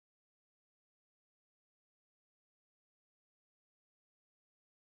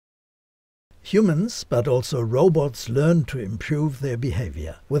Humans, but also robots, learn to improve their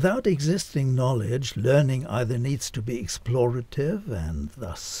behavior. Without existing knowledge, learning either needs to be explorative and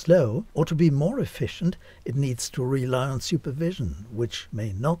thus slow, or to be more efficient, it needs to rely on supervision, which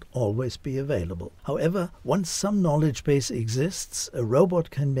may not always be available. However, once some knowledge base exists, a robot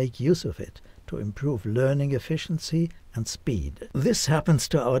can make use of it to improve learning efficiency and speed. This happens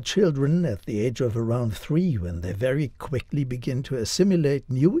to our children at the age of around 3, when they very quickly begin to assimilate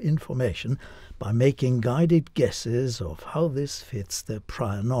new information by making guided guesses of how this fits their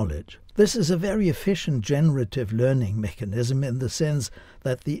prior knowledge. This is a very efficient generative learning mechanism in the sense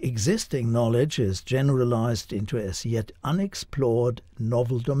that the existing knowledge is generalized into as yet unexplored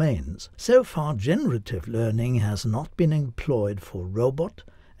novel domains. So far, generative learning has not been employed for robot,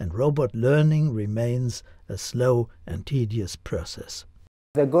 and robot learning remains a slow and tedious process.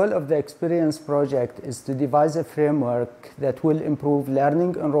 The goal of the Xperience project is to devise a framework that will improve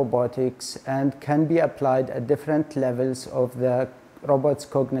learning in robotics and can be applied at different levels of the robot's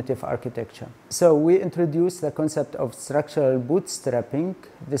cognitive architecture. So we introduced the concept of structural bootstrapping.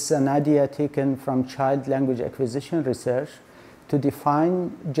 This is an idea taken from child language acquisition research to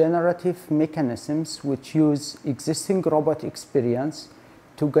define generative mechanisms which use existing robot experience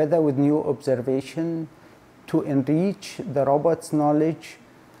together with new observation to enrich the robot's knowledge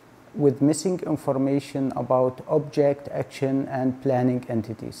with missing information about object, action, and planning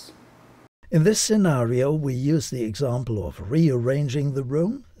entities. In this scenario, we use the example of rearranging the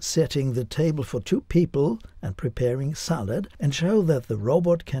room, setting the table for 2 people, and preparing salad, and show that the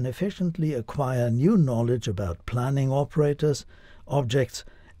robot can efficiently acquire new knowledge about planning operators, objects,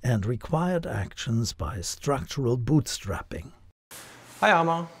 and required actions by structural bootstrapping. Hi,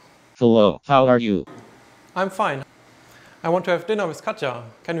 ARMAR. Hello, how are you? I'm fine. I want to have dinner with Katja.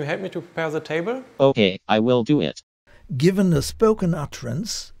 Can you help me to prepare the table? Okay, I will do it. Given a spoken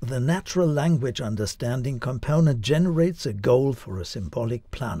utterance, the natural language understanding component generates a goal for a symbolic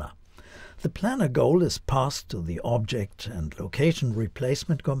planner. The planner goal is passed to the object and location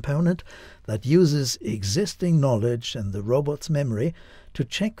replacement component that uses existing knowledge in the robot's memory to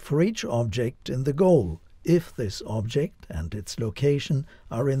check for each object in the goal, if this object and its location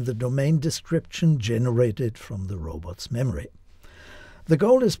are in the domain description generated from the robot's memory. The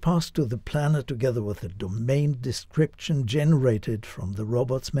goal is passed to the planner together with a domain description generated from the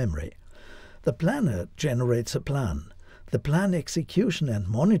robot's memory. The planner generates a plan. The plan execution and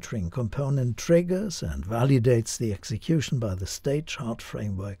monitoring component triggers and validates the execution by the state chart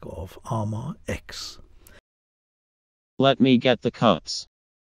framework of ARMAR-X. Let me get the cups.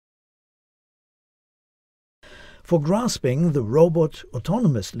 For grasping, the robot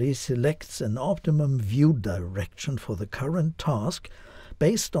autonomously selects an optimum view direction for the current task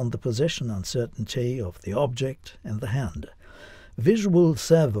based on the position uncertainty of the object in the hand. Visual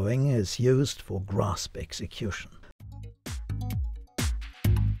servoing is used for grasp execution.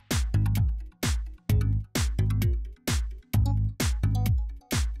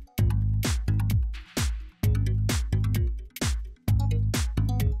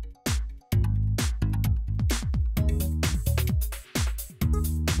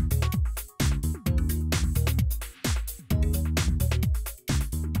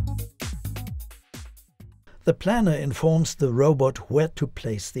 The planner informs the robot where to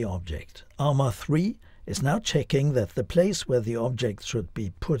place the object. ARMAR-III is now checking that the place where the object should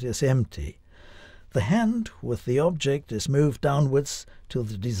be put is empty. The hand with the object is moved downwards to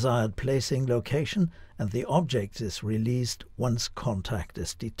the desired placing location, and the object is released once contact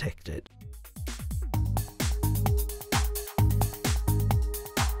is detected.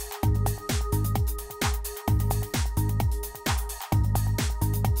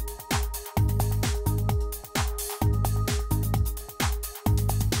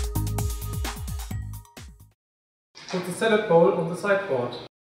 Put the salad bowl on the sideboard.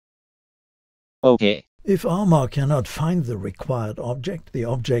 Okay. If ARMAR cannot find the required object, the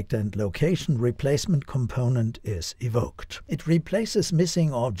object and location replacement component is evoked. It replaces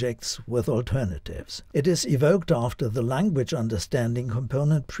missing objects with alternatives. It is evoked after the language understanding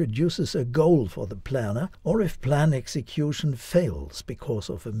component produces a goal for the planner, or if plan execution fails because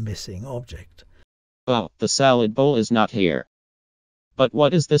of a missing object. Oh, the salad bowl is not here. But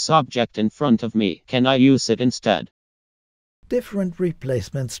what is this object in front of me? Can I use it instead? Different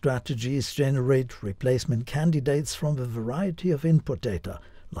replacement strategies generate replacement candidates from a variety of input data,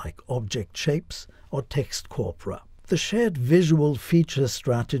 like object shapes or text corpora. The shared visual feature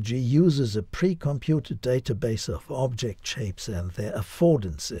strategy uses a pre-computed database of object shapes and their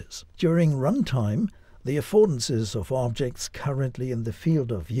affordances. During runtime, the affordances of objects currently in the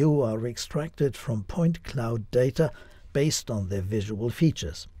field of view are extracted from point cloud data based on their visual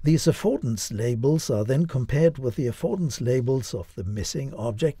features. These affordance labels are then compared with the affordance labels of the missing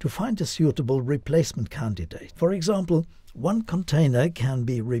object to find a suitable replacement candidate. For example, one container can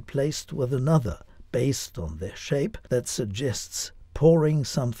be replaced with another based on their shape that suggests pouring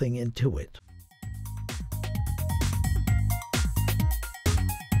something into it.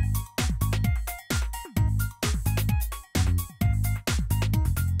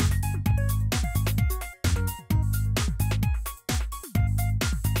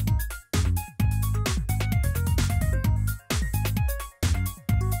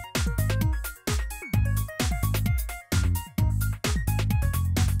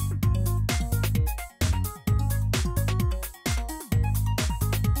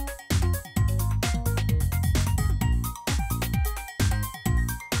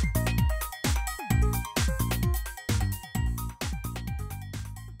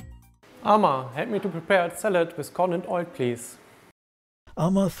 ARMAR, help me to prepare a salad with corn and oil, please.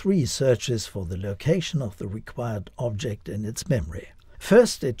 ARMAR-III searches for the location of the required object in its memory.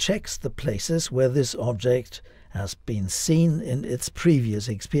 First, it checks the places where this object has been seen in its previous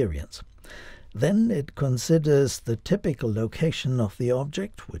experience. Then it considers the typical location of the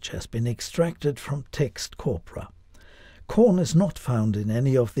object, which has been extracted from text corpora. Corn is not found in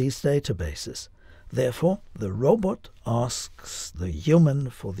any of these databases. Therefore, the robot asks the human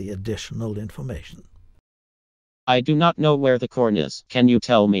for the additional information. I do not know where the corn is. Can you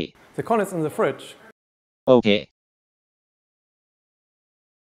tell me? The corn is in the fridge. Okay.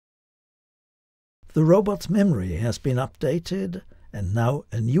 The robot's memory has been updated, and now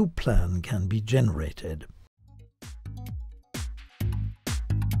a new plan can be generated.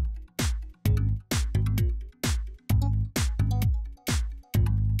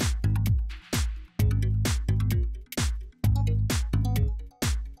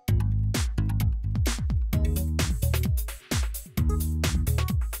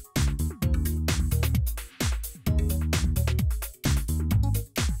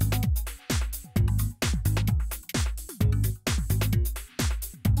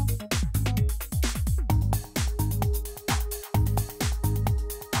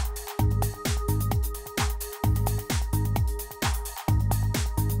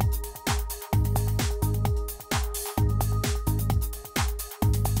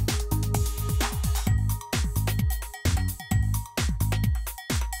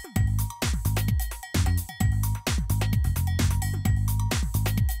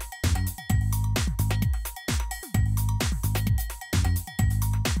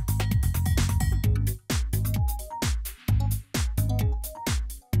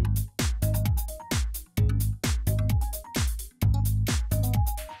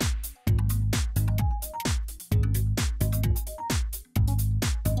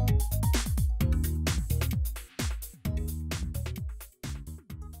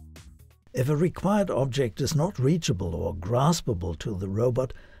 If a required object is not reachable or graspable to the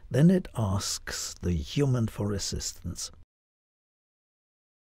robot, then it asks the human for assistance.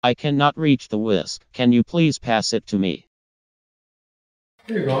 I cannot reach the whisk. Can you please pass it to me?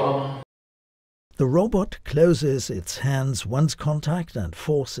 Here you go. The robot closes its hands once contact and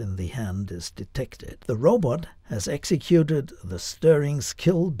force in the hand is detected. The robot has executed the stirring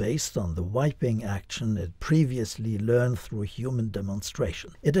skill based on the wiping action it previously learned through human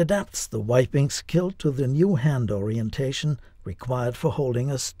demonstration. It adapts the wiping skill to the new hand orientation required for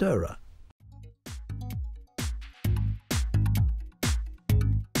holding a stirrer.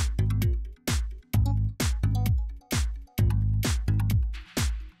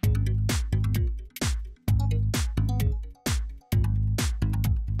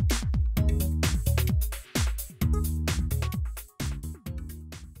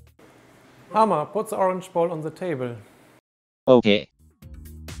 ARMAR, put the orange ball on the table. Okay.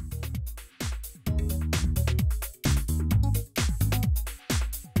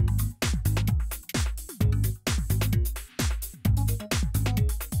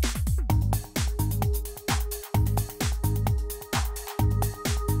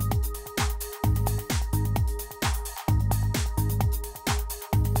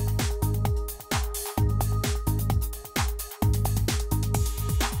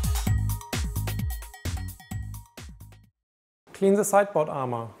 Clean the sideboard,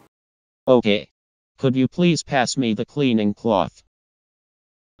 ARMAR. Okay. Could you please pass me the cleaning cloth?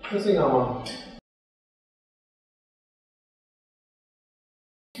 Sure thing, ARMAR.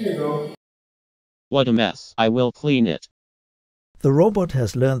 Here you go. What a mess. I will clean it. The robot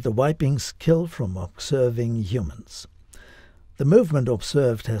has learned the wiping skill from observing humans. The movement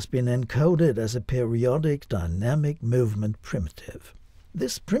observed has been encoded as a periodic dynamic movement primitive.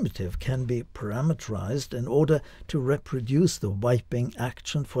 This primitive can be parameterized in order to reproduce the wiping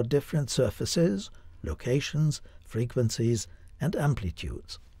action for different surfaces, locations, frequencies, and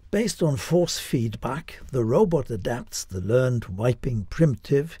amplitudes. Based on force feedback, the robot adapts the learned wiping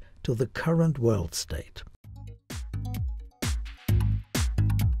primitive to the current world state.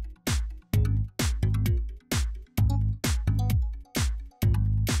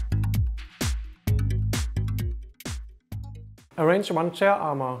 Arrange one chair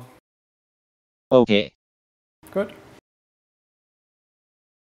armor. Okay. Good.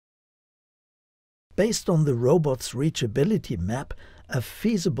 Based on the robot's reachability map, a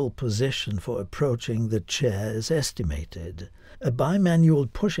feasible position for approaching the chair is estimated. A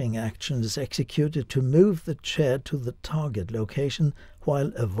bimanual pushing action is executed to move the chair to the target location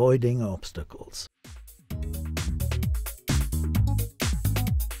while avoiding obstacles.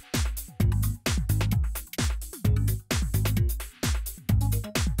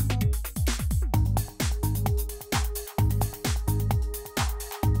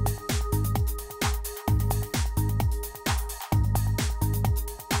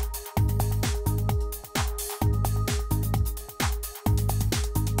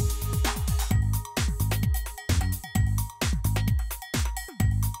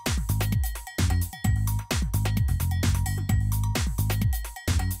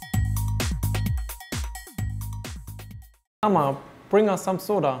 ARMAR, bring us some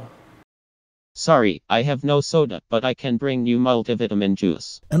soda. Sorry, I have no soda, but I can bring you multivitamin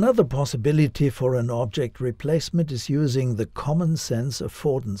juice. Another possibility for an object replacement is using the common sense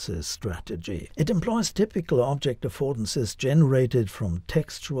affordances strategy. It employs typical object affordances generated from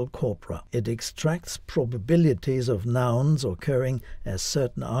textual corpora. It extracts probabilities of nouns occurring as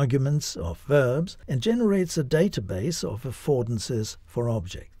certain arguments of verbs and generates a database of affordances for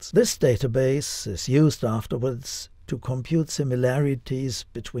objects. This database is used afterwards to compute similarities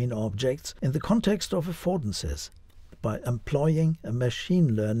between objects in the context of affordances by employing a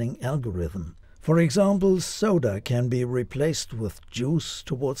machine learning algorithm. For example, soda can be replaced with juice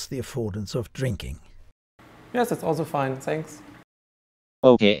towards the affordance of drinking. Yes, that's also fine, thanks.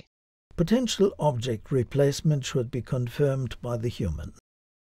 Okay. Potential object replacement should be confirmed by the human.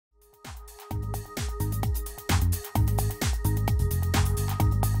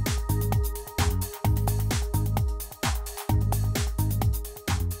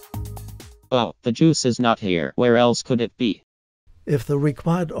 Oh, the juice is not here. Where else could it be? If the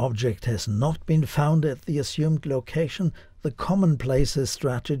required object has not been found at the assumed location, the common places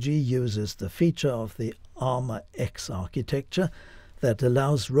strategy uses the feature of the ARMAR-X architecture that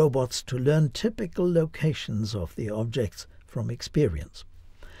allows robots to learn typical locations of the objects from experience.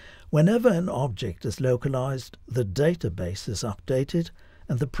 Whenever an object is localized, the database is updated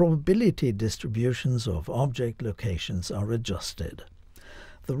and the probability distributions of object locations are adjusted.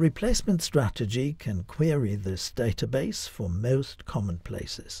 The replacement strategy can query this database for most common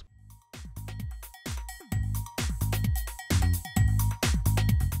places.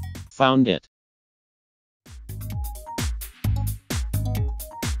 Found it.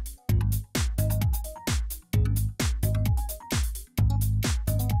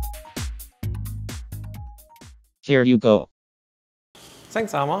 Here you go.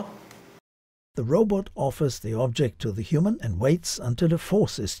 Thanks, ARMAR. The robot offers the object to the human and waits until a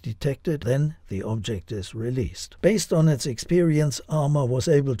force is detected, then the object is released. Based on its experience, ARMAR was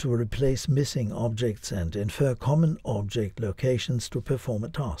able to replace missing objects and infer common object locations to perform a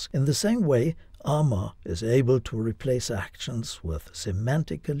task. In the same way, ARMAR is able to replace actions with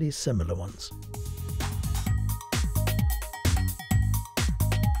semantically similar ones.